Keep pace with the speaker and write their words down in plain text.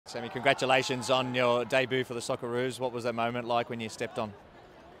Sammy, congratulations on your debut for the Socceroos. What was that moment like when you stepped on?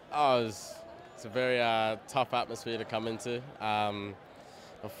 Oh, it's a very tough atmosphere to come into. A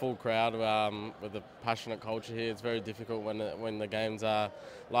full crowd with a passionate culture here. It's very difficult when the games are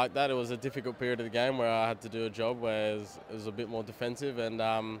like that. It was a difficult period of the game where I had to do a job where it was a bit more defensive, and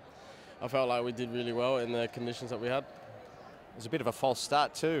I felt like we did really well in the conditions that we had. It was a bit of a false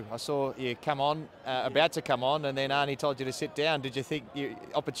start too. I saw you come on, about to come on, and then Arnie told you to sit down. Did you think your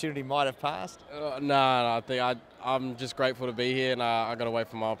opportunity might have passed? No, I think I'm just grateful to be here, and I got to wait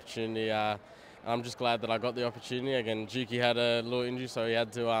for my opportunity. I'm just glad that I got the opportunity. Again, Juki had a little injury, so he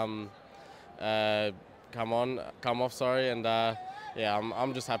had to come off. Sorry, and yeah,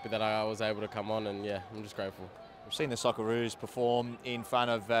 I'm just happy that I was able to come on, and yeah, I'm just grateful. We've seen the Socceroos perform in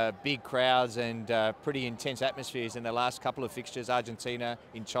front of big crowds and pretty intense atmospheres in the last couple of fixtures, Argentina,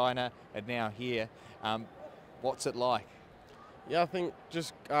 in China, and now here. What's it like? Yeah, I think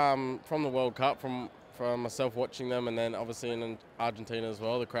just from the World Cup, from myself watching them, and then obviously in Argentina as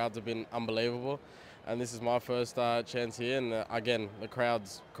well, the crowds have been unbelievable. And this is my first chance here, and again, the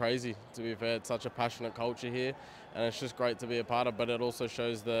crowd's crazy, to be fair. It's such a passionate culture here, and it's just great to be a part of, but it also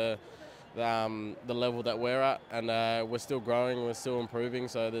shows the level that we're at, and we're still growing, we're still improving,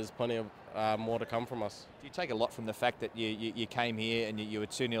 so there's plenty of more to come from us. Do you take a lot from the fact that you came here and you were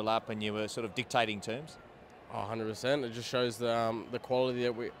 2-0 up and you were sort of dictating terms? Oh, 100%. It just shows the quality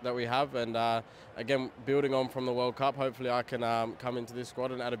that we have, and again, building on from the World Cup, hopefully I can come into this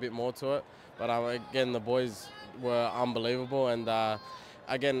squad and add a bit more to it. But again, the boys were unbelievable, and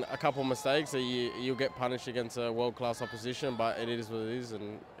again, a couple of mistakes, you'll get punished against a world-class opposition, but it is what it is,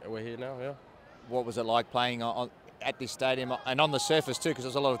 and we're here now. Yeah. What was it like playing at this stadium and on the surface too? Because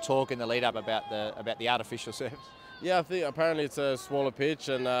there's a lot of talk in the lead-up about the artificial surface. Yeah, I think apparently it's a smaller pitch,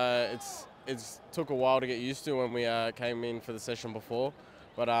 and it's took a while to get used to when we came in for the session before,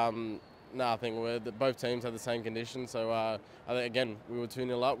 but no, I think both teams had the same conditions. So I think again we were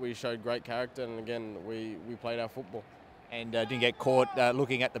 2-0 up. We showed great character, and again we played our football. And didn't get caught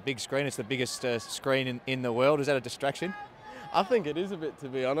looking at the big screen. It's the biggest screen in the world. Is that a distraction? I think it is a bit, to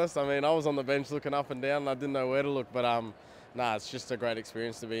be honest. I mean, I was on the bench looking up and down, and I didn't know where to look, but nah, it's just a great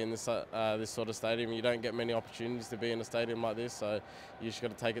experience to be in this sort of stadium. You don't get many opportunities to be in a stadium like this, so you just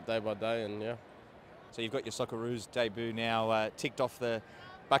got to take it day by day, and yeah. So you've got your Socceroos debut now ticked off the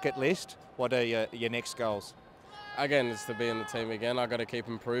bucket list. What are your next goals? Again, it's to be in the team again. I got to keep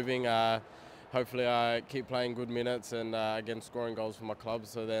improving. Hopefully I keep playing good minutes and again scoring goals for my club,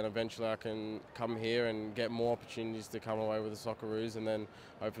 so then eventually I can come here and get more opportunities to come away with the Socceroos, and then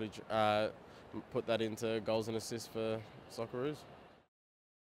hopefully put that into goals and assists for Socceroos.